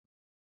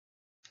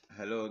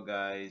Hello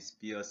guys,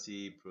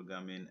 PLC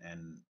programming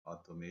and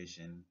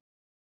automation.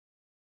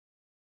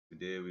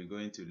 Today we're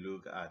going to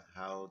look at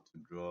how to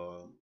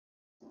draw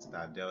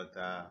star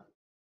delta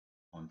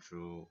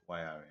control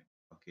wiring.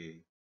 Okay,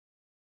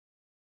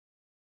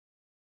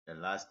 the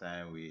last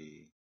time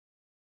we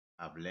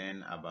have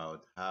learned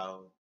about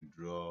how to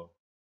draw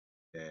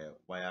the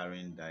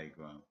wiring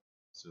diagram.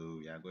 So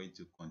we are going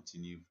to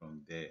continue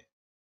from there.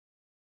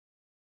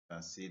 You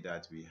can see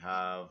that we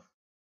have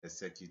a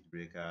circuit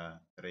breaker,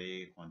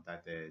 3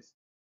 contactors,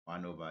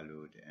 1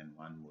 overload and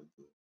 1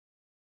 module.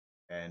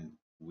 And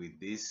with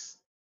this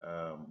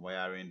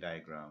wiring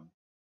diagram,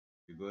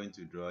 we're going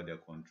to draw the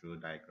control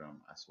diagram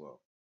as well.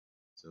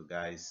 So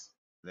guys,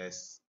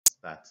 let's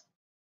start.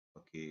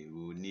 Okay, we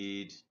will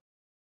need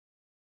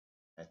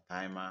a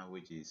timer,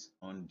 which is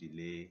on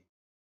delay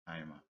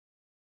timer.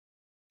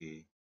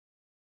 Okay,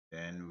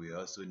 then we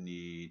also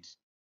need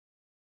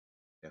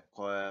the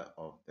coil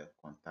of the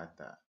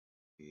contactor.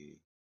 Okay,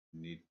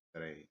 need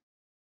 3.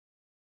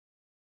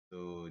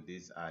 So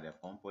these are the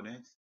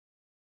components.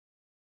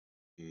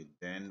 Okay,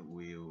 then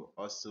we will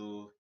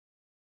also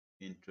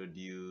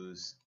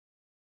introduce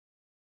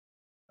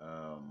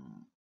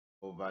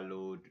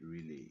overload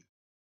relay.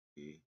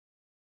 Okay,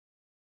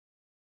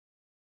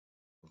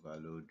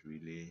 overload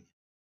relay.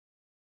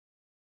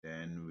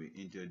 Then we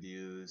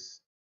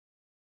introduce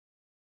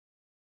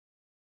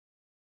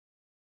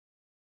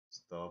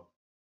stop.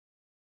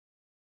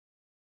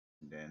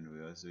 Then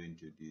we also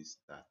introduce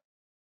start.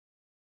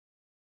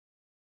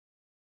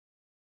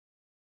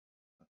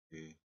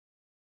 Okay,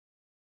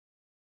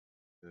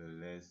 so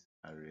let's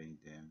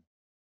arrange them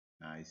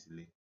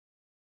nicely.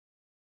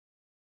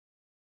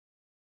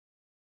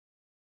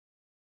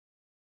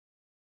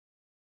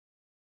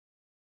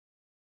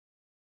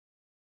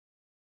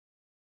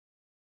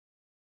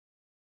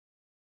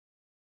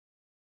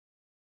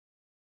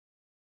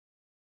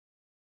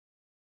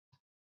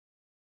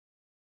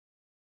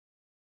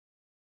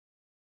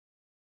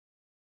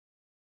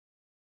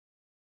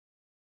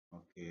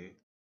 Okay,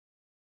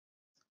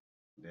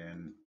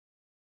 then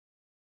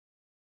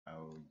I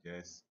will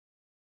just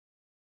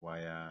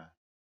wire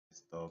the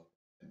stop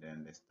and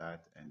then the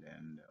start and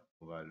then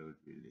the overload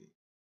relay.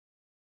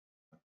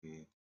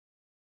 Okay,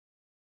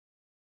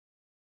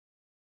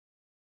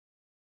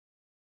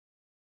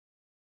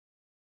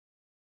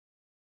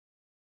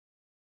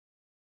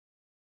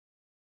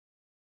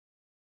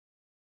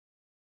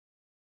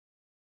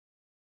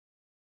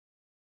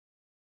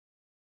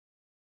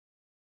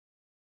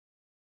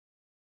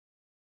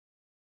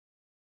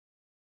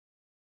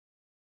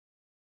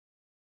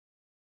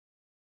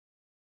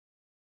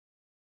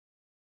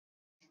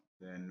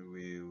 then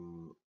we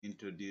will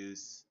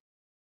introduce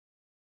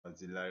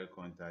auxiliary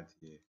contact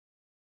here.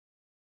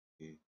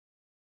 Okay,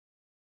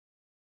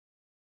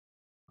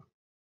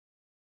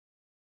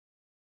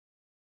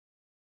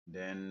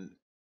 then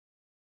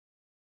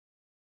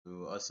we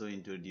will also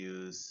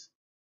introduce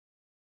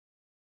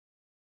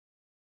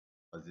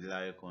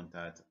auxiliary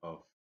contact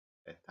of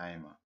a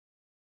timer.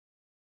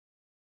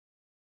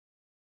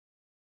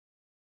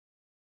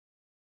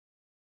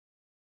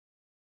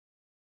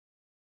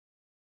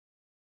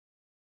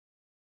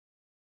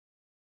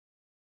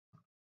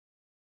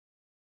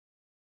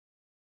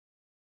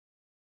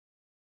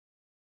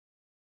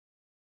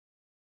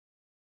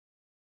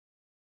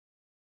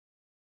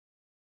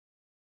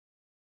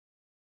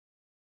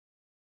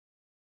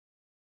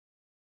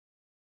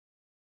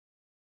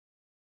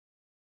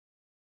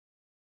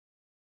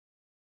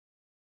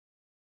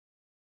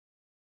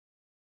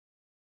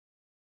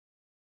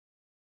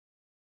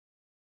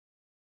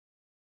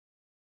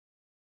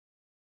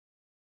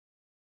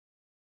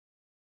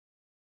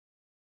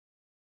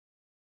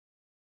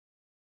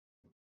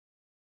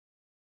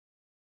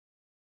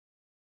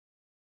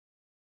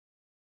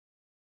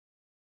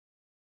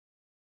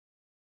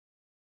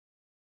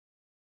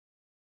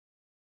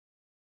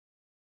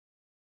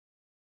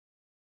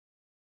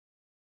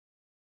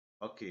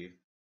 Okay,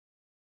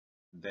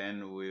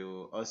 then we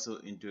will also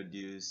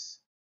introduce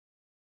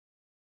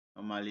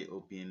normally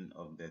open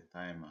of the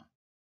timer.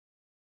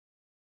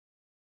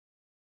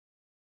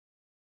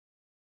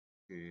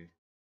 Okay,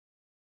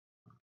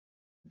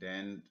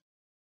 then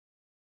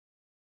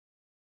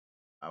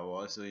I will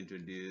also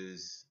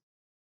introduce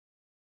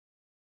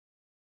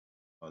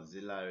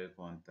auxiliary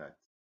contact.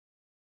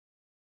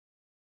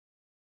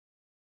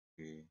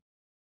 Okay,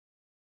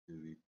 to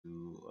be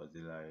two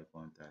auxiliary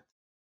contact.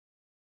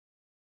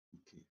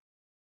 Okay,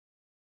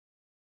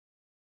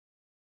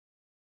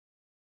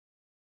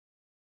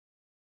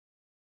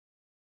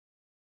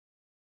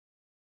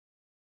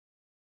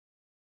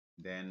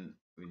 then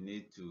we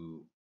need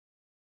to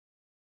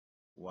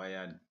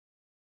wire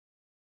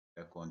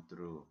the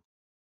control.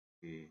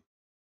 Okay,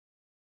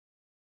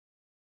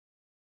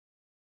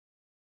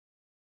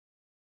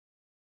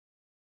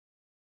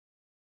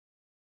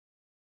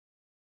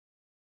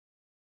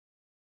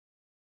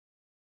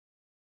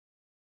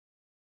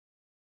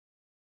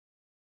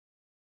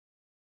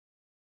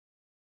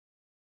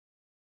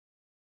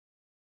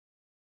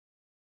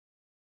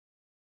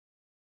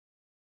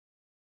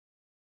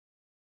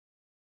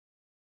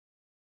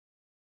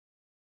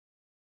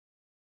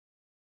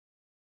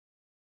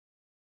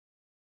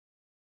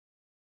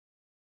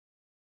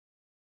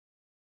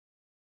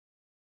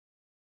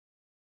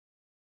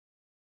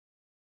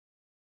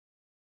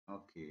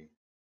 Okay,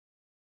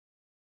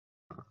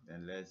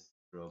 then let's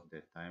drop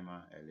the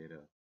timer a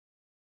little.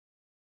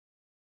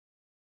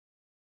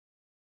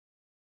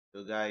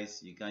 So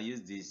guys, you can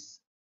use this,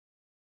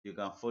 you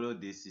can follow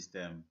this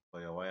system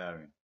for your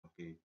wiring.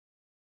 Okay,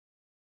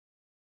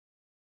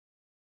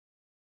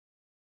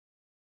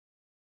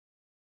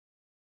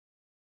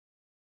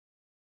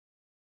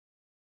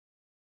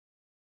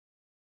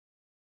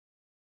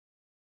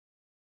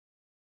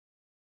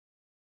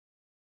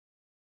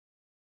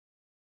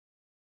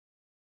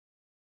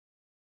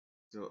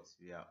 so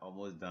we are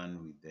almost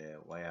done with the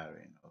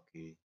wiring.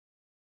 Okay,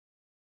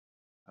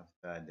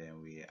 after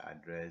then we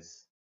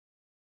address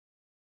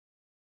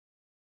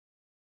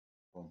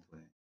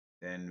component.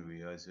 Then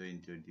we also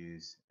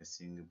introduce a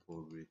single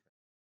pole breaker.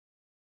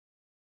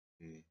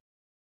 Okay,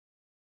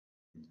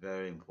 it's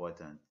very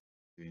important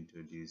to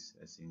introduce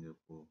a single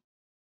pole.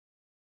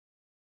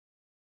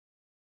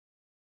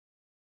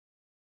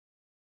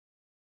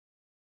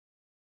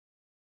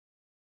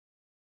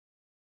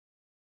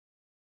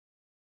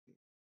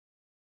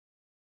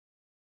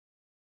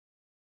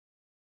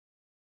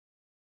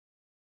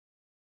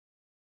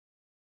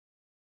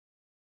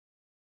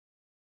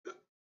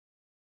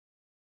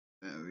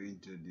 Then we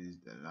introduce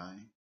the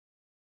line.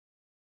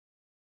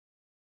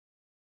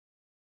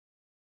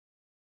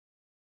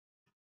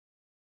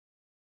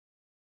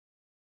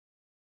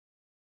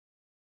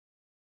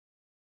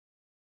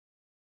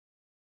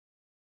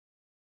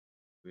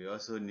 We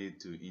also need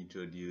to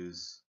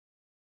introduce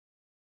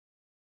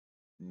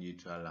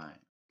neutral line.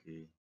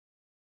 Okay,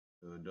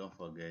 so don't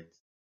forget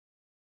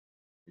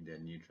the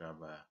neutral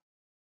bar.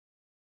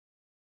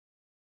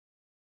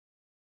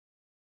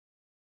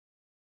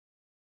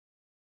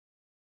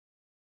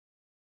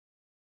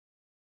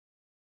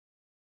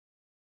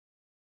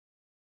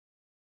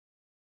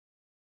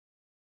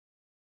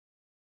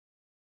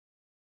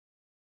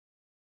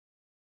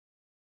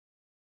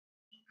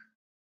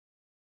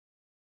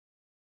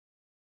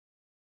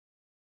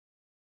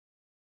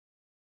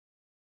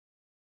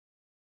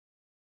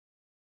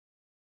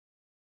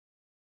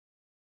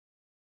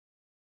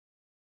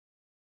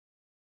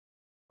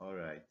 All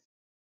right,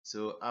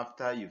 so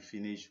after you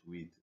finish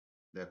with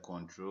the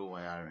control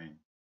wiring,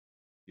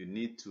 you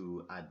need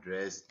to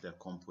address the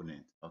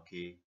component.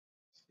 Okay,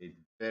 it's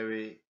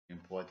very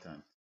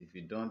important. If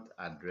you don't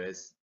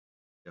address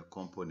the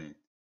component,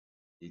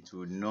 it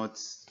will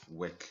not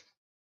work.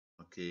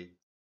 Okay,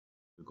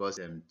 because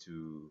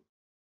to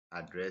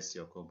address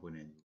your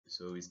component,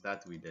 so we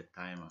start with the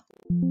timer.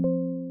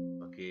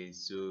 Okay,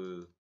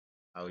 so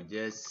I'll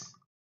just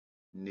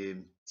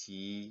name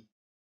T1.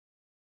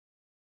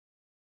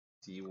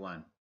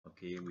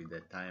 Okay, with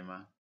the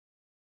timer.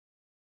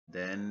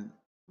 Then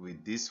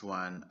with this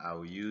one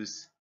I'll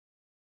use,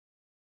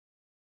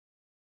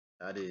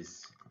 that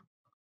is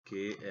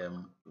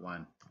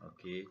KM1.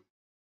 Okay,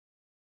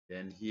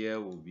 then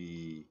here will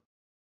be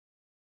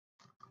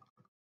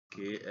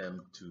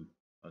KM2.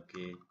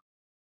 Okay,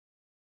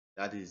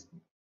 that is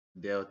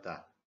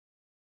delta.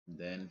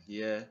 Then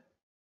here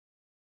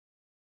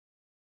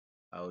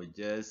I will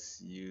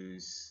just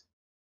use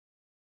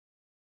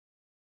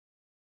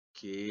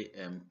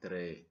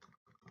KM3.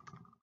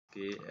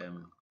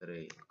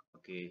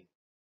 Okay,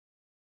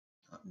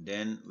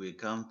 then we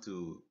come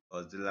to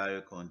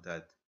auxiliary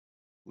contact,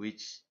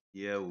 which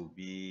here will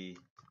be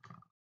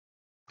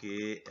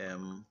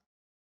KM2.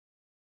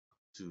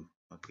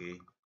 Okay,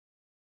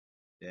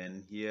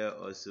 then here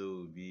also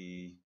will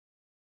be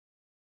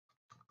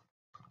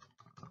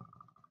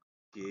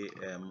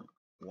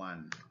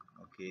KM1.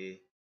 Okay,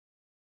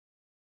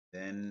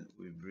 then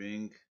we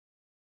bring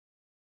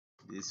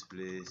this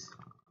place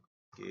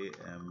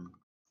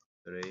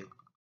KM3,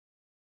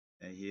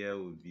 and here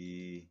will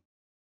be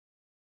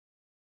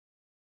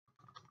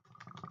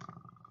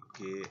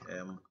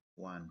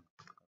KM1.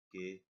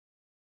 Okay,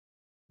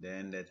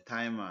 then the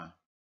timer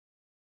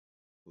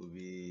will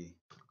be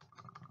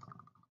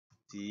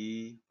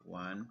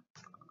T1,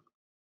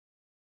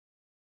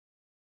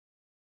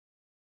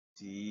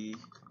 T1.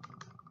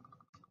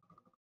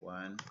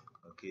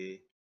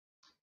 Okay,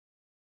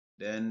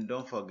 then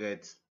don't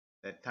forget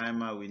the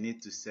timer, we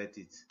need to set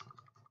it,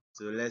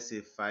 so let's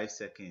say 5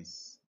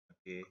 seconds.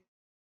 Okay,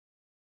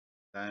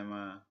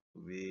 timer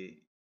will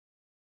be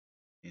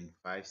in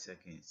 5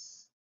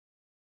 seconds.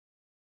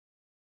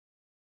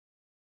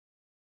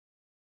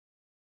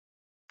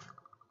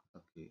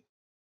 Okay,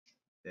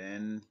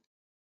 then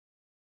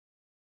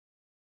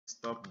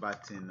stop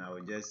button, I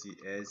will just see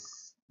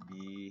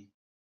SB2.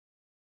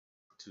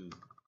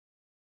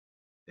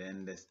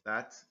 Then the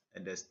start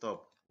and the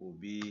stop will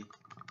be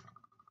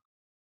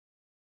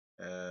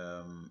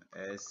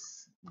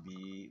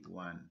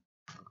SB1.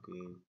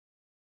 Okay,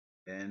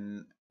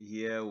 then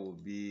here will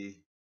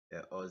be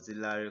the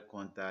auxiliary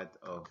contact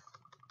of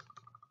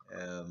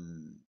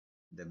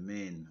the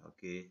main.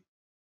 Okay,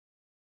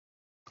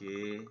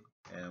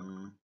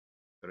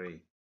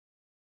 KM3.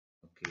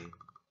 Okay,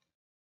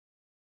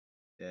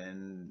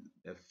 then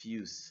the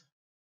fuse,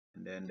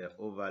 and then the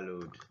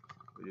overload,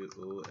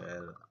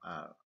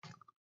 WOLR,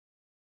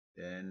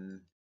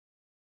 then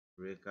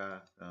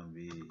breaker can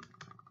be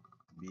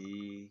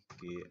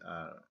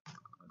BKR.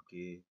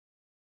 Okay,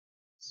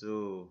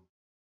 so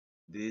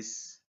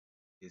this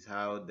is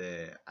how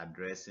the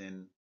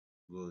addressing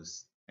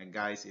goes. And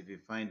guys, if you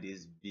find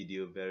this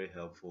video very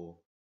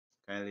helpful,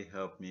 kindly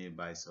help me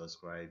by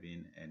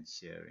subscribing and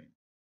sharing.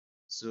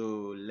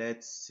 So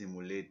let's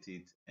simulate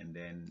it and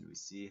then we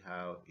see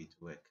how it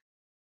works.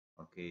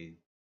 Okay,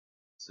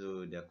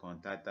 so the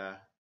contactor,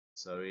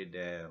 sorry,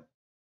 the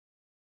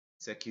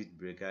circuit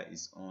breaker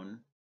is on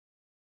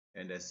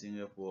and the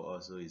single pole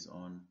also is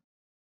on.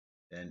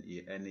 Then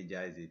you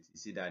energize it. You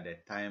see that the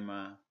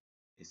timer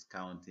is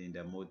counting,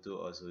 the motor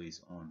also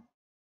is on.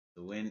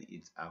 So when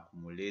it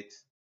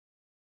accumulates,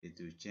 it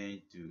will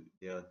change to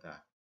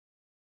delta.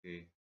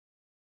 Okay,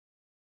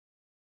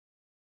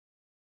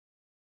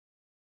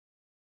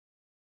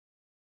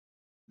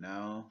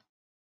 now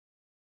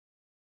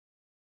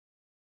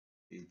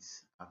it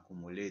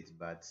accumulates,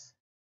 but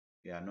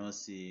we are not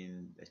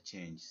seeing the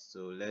change.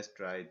 So let's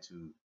try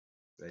to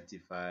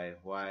rectify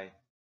why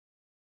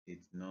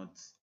it's not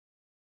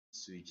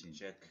switching.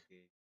 Check.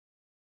 Okay,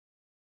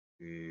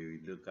 we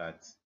look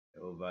at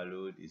the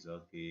overload is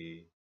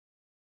okay,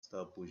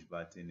 stop push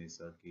button is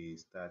okay,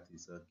 start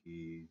is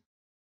okay.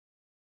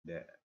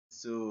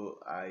 So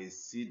I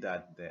see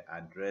that the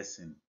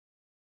addressing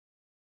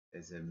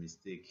is a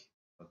mistake.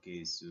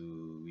 Okay, so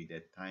with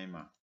the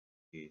timer,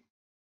 okay,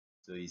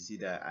 so you see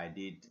that I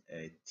did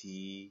a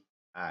TI,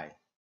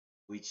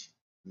 which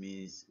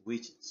means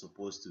which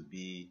supposed to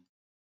be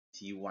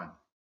T1.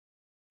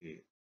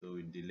 Okay, so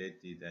we delete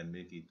it and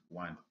make it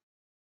 1,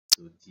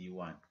 so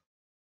T1.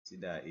 See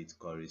that it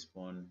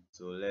corresponds.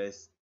 So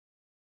let's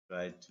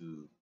try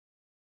to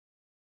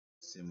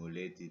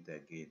simulate it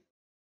again.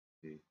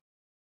 Okay,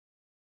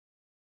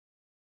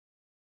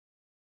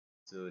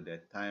 so the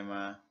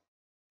timer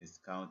is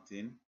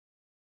counting.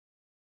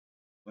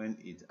 When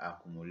it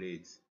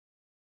accumulates,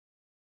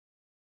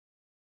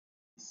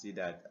 you see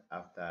that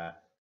after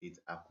it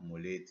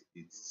accumulates,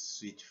 it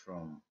switch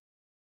from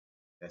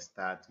the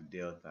start to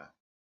delta.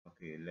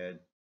 Okay, let's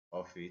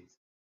off it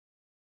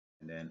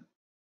and then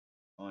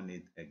on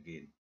it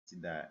again. See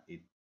that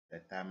the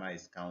timer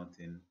is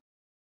counting.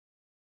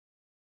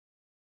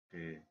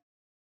 Okay,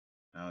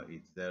 now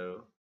it's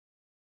 0.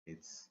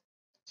 It's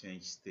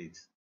changed state.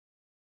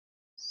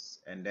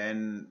 And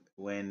then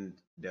when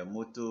the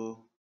motor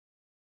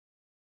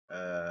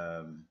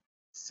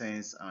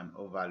sense an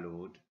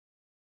overload,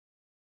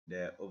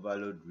 the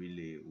overload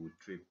relay will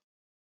trip.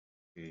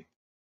 Okay,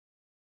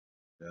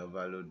 the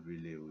overload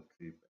relay will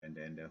trip and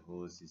then the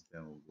whole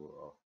system will go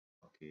off.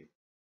 Okay,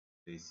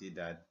 so you see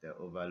that the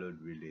overload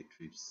relay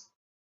trips,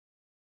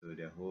 so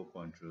the whole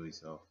control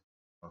is off.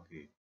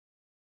 Okay,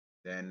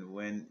 then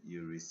when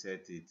you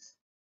reset it,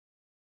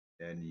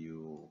 then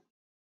you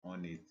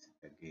on it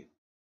again.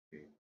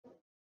 Okay,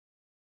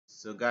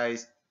 so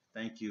guys,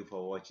 thank you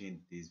for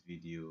watching this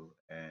video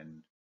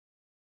and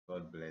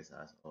God bless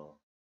us all.